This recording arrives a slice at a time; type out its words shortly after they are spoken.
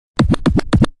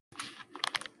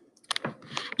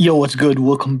Yo, what's good?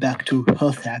 Welcome back to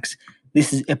Health Hacks.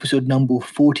 This is episode number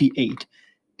 48.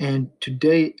 And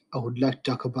today I would like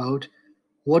to talk about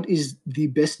what is the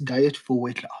best diet for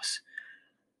weight loss.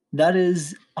 That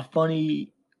is a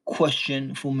funny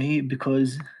question for me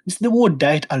because just the word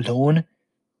diet alone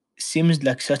seems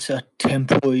like such a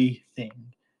temporary thing.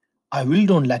 I really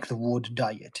don't like the word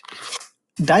diet.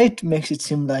 Diet makes it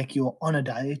seem like you're on a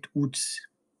diet, which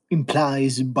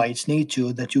implies by its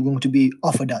nature that you're going to be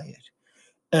off a diet.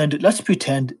 And let's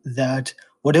pretend that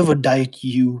whatever diet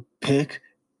you pick,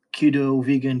 keto,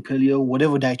 vegan, paleo,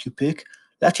 whatever diet you pick,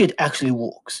 let's say it actually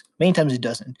works. Many times it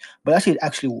doesn't, but let's say it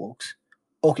actually works.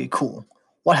 Okay, cool.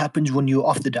 What happens when you're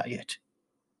off the diet?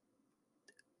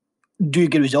 Do you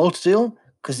get results still?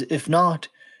 Because if not,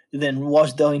 then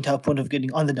what's the entire point of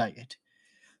getting on the diet?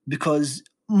 Because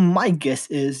my guess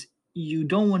is you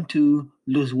don't want to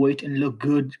lose weight and look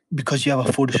good because you have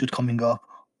a photo shoot coming up,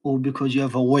 or because you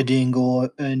have a wedding or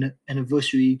an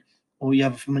anniversary, or you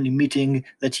have a family meeting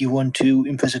that you want to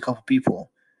impress a couple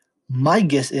people. My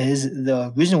guess is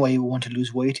the reason why you want to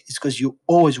lose weight is because you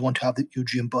always want to have your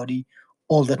dream body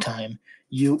all the time.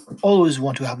 You always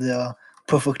want to have the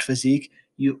perfect physique.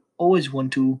 You always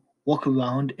want to walk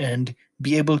around and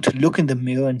be able to look in the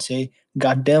mirror and say,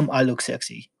 God damn, I look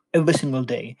sexy every single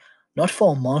day. Not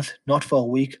for a month, not for a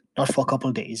week, not for a couple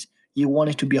of days. You want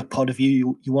it to be a part of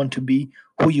you. You want to be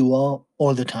who you are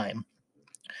all the time.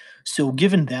 So,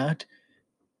 given that,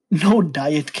 no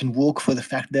diet can work for the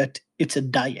fact that it's a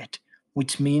diet,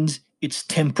 which means it's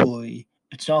temporary.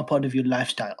 It's not part of your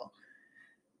lifestyle.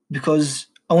 Because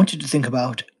I want you to think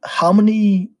about how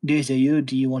many days a year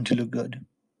do you want to look good?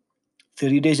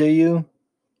 30 days a year?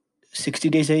 60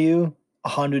 days a year?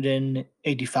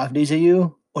 185 days a year?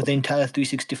 Or the entire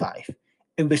 365?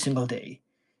 Every single day.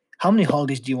 How many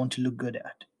holidays do you want to look good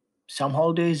at? Some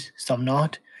holidays, some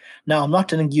not. Now, I'm not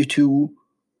telling you to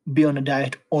be on a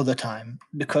diet all the time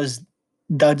because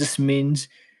that just means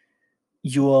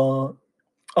you are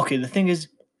okay. The thing is,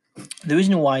 the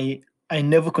reason why I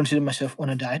never consider myself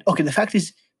on a diet. Okay, the fact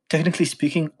is, technically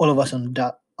speaking, all of us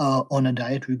are on a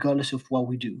diet, regardless of what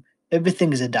we do.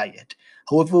 Everything is a diet.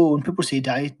 However, when people say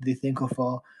diet, they think of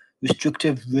a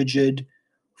restrictive, rigid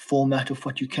format of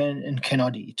what you can and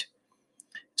cannot eat.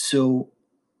 So,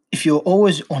 if you're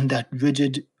always on that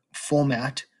rigid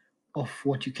format of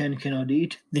what you can and cannot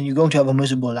eat, then you're going to have a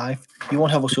miserable life. You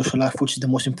won't have a social life, which is the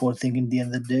most important thing in the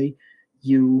end of the day.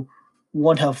 You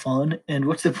won't have fun. And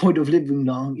what's the point of living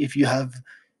long if you have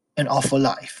an awful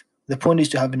life? The point is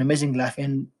to have an amazing life,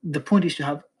 and the point is to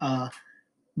have a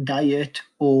diet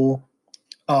or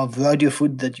a variety of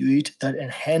food that you eat that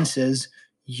enhances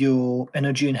your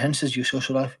energy, enhances your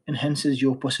social life, enhances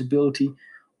your possibility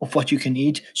of what you can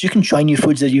eat. So you can try new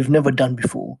foods that you've never done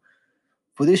before.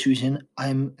 For this reason,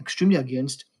 I'm extremely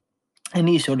against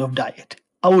any sort of diet.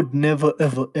 I would never,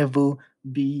 ever, ever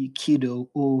be keto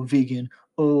or vegan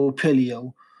or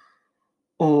paleo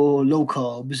or low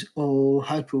carbs or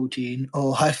high protein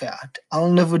or high fat.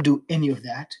 I'll never do any of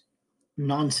that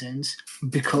nonsense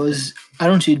because I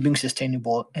don't see it being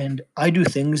sustainable, and I do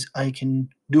things I can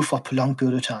do for a prolonged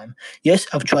period of time. Yes,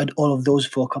 I've tried all of those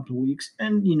for a couple of weeks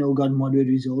and got moderate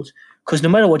results because no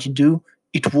matter what you do,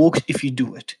 it works if you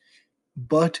do it.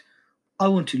 But I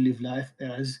want to live life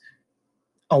as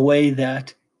a way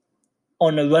that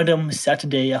on a random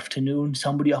Saturday afternoon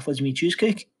somebody offers me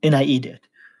cheesecake and I eat it.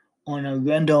 On a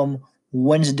random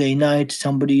Wednesday night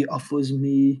somebody offers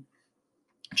me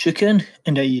chicken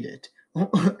and I eat it.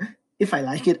 If I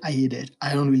like it, I eat it.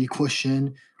 I don't really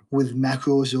question with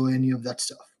macros or any of that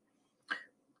stuff.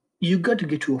 You got to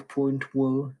get to a point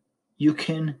where you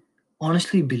can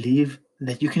honestly believe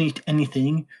that you can eat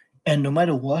anything, and no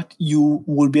matter what, you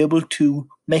will be able to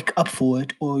make up for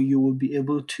it, or you will be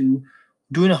able to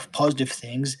do enough positive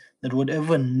things that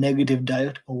whatever negative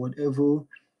diet or whatever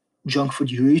junk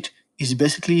food you eat is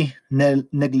basically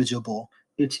negligible.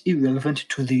 It's irrelevant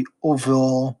to the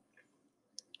overall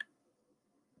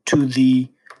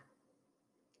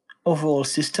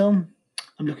system.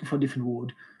 I'm looking for a different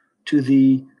word. To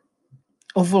the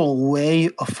overall way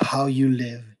of how you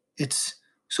live. It's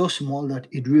so small that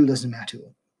it really doesn't matter.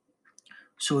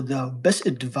 So the best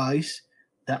advice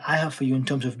that I have for you in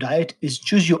terms of diet is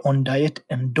choose your own diet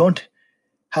and don't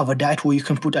have a diet where you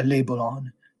can put a label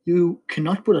on. You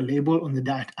cannot put a label on the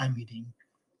diet I'm eating.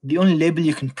 The only label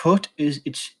you can put is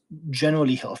it's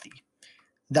generally healthy.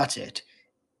 That's it.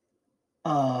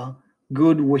 A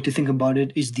good way to think about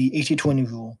it is the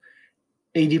 80-20 rule.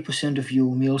 80% of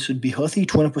your meals should be healthy,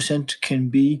 20% can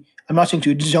be, I'm not saying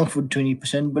to eat junk food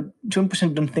 20%, but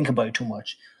 20% don't think about it too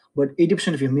much. But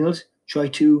 80% of your meals, try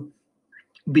to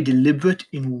be deliberate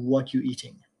in what you're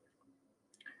eating.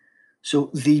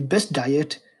 So the best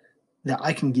diet that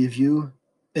I can give you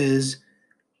is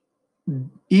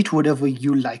eat whatever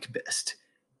you like best.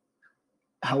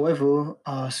 However,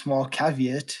 a small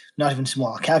caveat, not even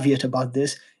small, caveat about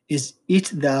this is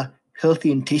eat the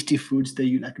healthy and tasty foods that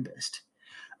you like best.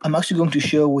 I'm actually going to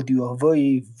share with you a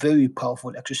very, very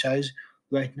powerful exercise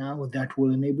right now that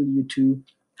will enable you to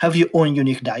have your own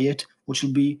unique diet, which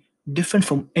will be different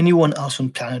from anyone else on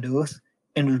planet Earth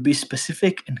and will be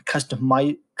specific and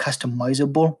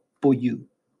customizable for you.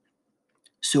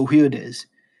 So here it is.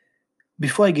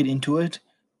 Before I get into it,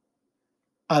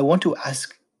 I want to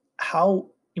ask, how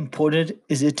important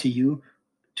is it to you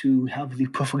to have the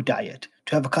perfect diet,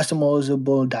 to have a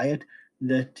customizable diet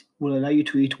that will allow you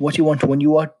to eat what you want when you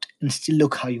want and still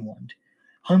look how you want?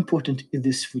 How important is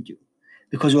this for you?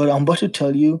 Because what I'm about to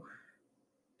tell you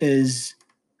is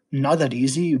not that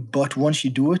easy, but once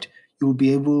you do it, you'll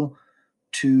be able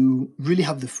to really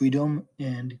have the freedom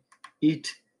and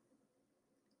eat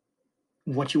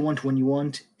what you want when you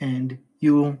want, and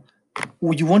you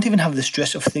won't even have the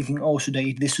stress of thinking, oh, should I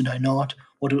eat this, should I not,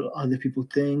 what will other people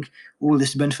think, will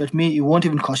this benefit me? It won't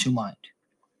even cross your mind.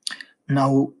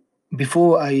 Now,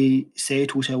 before I say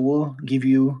it, which I will give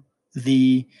you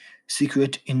the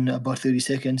secret in about 30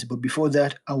 seconds, but before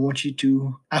that, I want you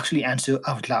to actually answer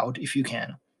out loud if you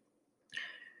can.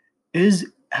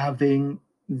 Is having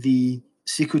the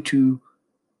secret to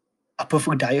a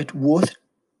perfect diet worth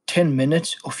 10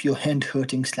 minutes of your hand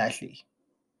hurting slightly?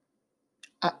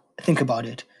 Think about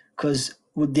it, because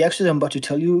what the exercise I'm about to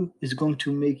tell you is going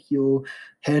to make your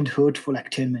hand hurt for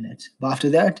like 10 minutes. But after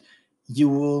that, you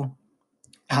will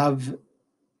have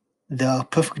the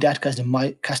perfect diet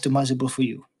customizable for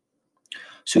you.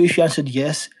 So if you answered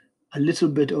yes, a little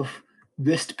bit of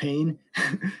wrist pain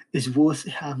is worth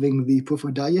having the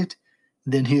perfect diet,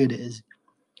 then here it is.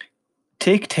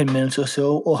 Take 10 minutes or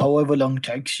so, or however long it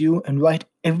takes you, and write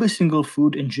every single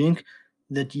food and drink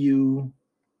that you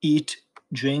eat,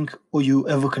 drink, or you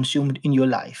ever consumed in your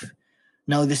life.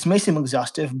 Now, this may seem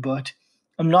exhaustive, but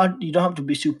you don't have to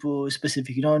be super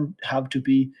specific. You don't have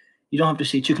to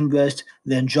say chicken breast,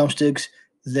 then drumsticks,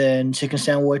 then chicken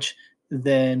sandwich,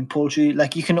 then poultry.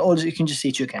 Like you can just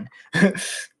say chicken.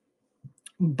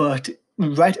 But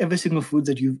write every single food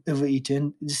that you've ever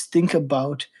eaten. Just think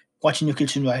about what's in your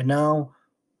kitchen right now,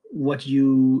 what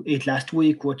you ate last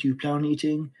week, what you plan on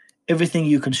eating, everything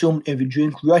you consumed, every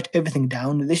drink. Write everything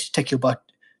down. This should take you about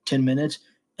 10 minutes.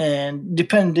 And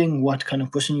depending what kind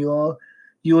of person you are,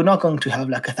 you're not going to have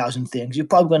like 1,000 things. You're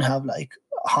probably going to have like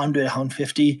 100,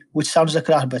 150, which sounds like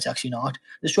a lot, but it's actually not.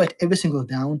 Just write every single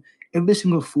down, every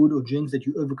single food or drink that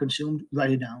you ever consumed.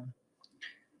 Write it down.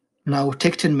 Now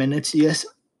take 10 minutes. Yes,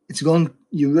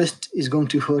 your wrist is going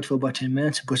to hurt for about 10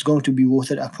 minutes, but it's going to be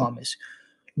worth it, I promise.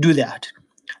 Do that.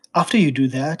 After you do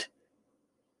that,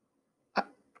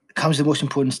 comes the most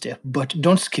important step. But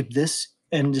don't skip this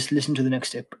and just listen to the next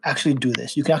step. Actually do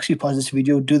this. You can actually pause this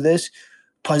video, do this,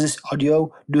 pause this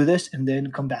audio, do this, and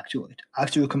then come back to it. I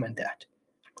actually recommend that.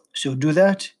 So do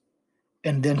that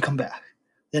and then come back.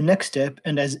 The next step,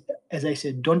 and as I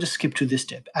said, don't just skip to this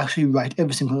step. Actually write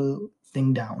every single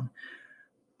thing down.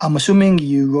 I'm assuming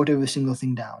you wrote every single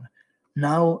thing down.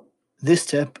 Now, this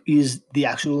step is the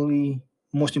actually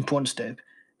most important step,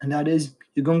 and that is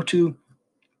you're going to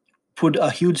put a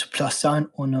huge plus sign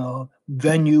on a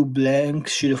brand new blank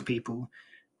sheet of paper,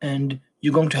 and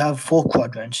you're going to have four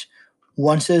quadrants.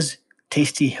 One says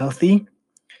tasty healthy,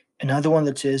 another one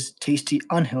that says tasty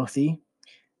unhealthy,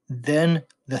 then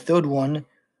the third one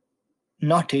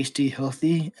not tasty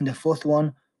healthy, and the fourth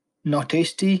one not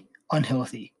tasty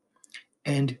unhealthy.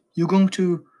 And you're going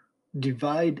to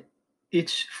divide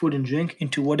each food and drink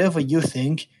into whatever you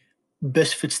think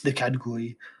best fits the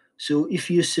category. So if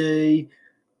you say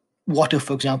water,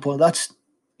 for example, that's,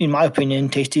 in my opinion,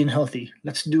 tasty and healthy.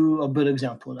 Let's do a better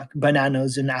example, like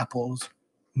bananas and apples.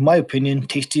 In my opinion,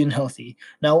 tasty and healthy.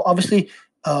 Now, obviously,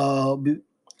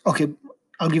 okay,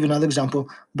 I'll give you another example,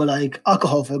 but like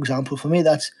alcohol, for example, for me,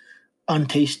 that's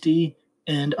untasty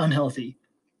and unhealthy.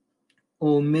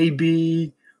 Or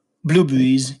maybe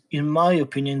blueberries, in my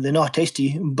opinion, they're not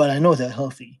tasty, but I know they're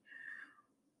healthy.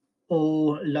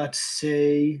 Or let's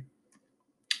say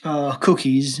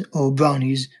cookies or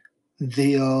brownies,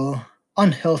 they are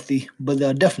unhealthy, but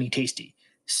they're definitely tasty.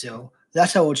 So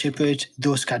that's how I would separate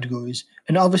those categories.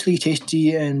 And obviously,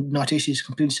 tasty and not tasty is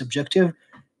completely subjective,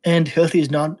 and healthy is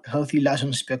not healthy lies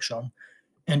on the spectrum.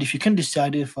 And if you can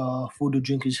decide if food or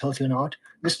drink is healthy or not,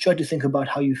 let's try to think about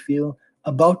how you feel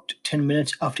about 10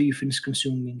 minutes after you finish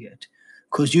consuming it.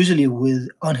 Because usually with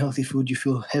unhealthy food, you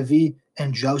feel heavy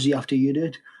and drowsy after you eat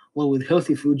it, while with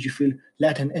healthy food, you feel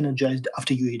light and energized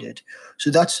after you eat it.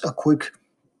 So that's a quick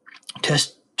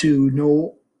test to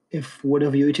know if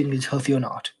whatever you're eating is healthy or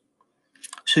not.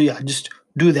 So yeah, just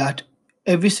do that.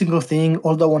 Every single thing,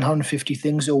 all the 150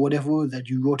 things or whatever that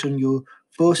you wrote on your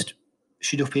first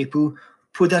sheet of paper,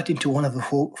 put that into one of the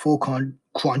four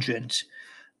quadrants.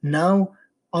 Now,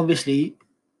 obviously,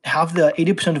 have the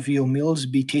 80% of your meals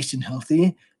be tasty and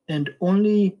healthy, and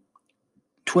only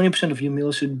 20% of your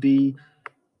meals should be.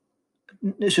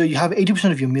 So you have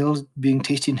 80% of your meals being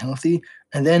tasty and healthy,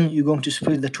 and then you're going to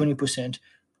split the 20%,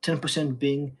 10%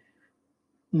 being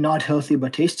not healthy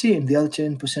but tasty, and the other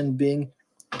 10% being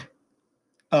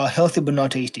healthy but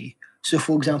not tasty. So,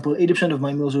 for example, 80% of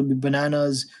my meals would be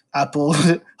bananas, apples,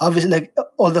 obviously, like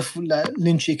all the food, like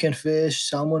lean chicken, fish,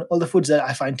 salmon, all the foods that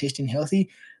I find tasty and healthy.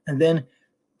 And then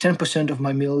 10% of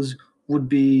my meals would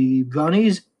be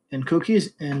brownies and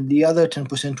cookies, and the other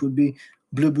 10% would be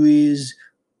blueberries,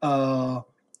 uh,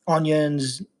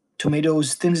 onions,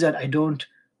 tomatoes, things that I don't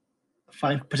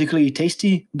find particularly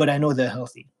tasty, but I know they're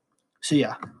healthy. So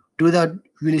yeah, do that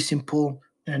really simple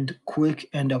and quick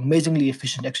and amazingly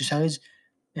efficient exercise,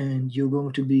 and you're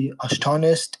going to be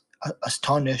astonished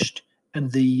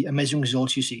at the amazing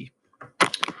results you see.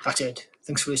 That's it.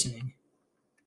 Thanks for listening.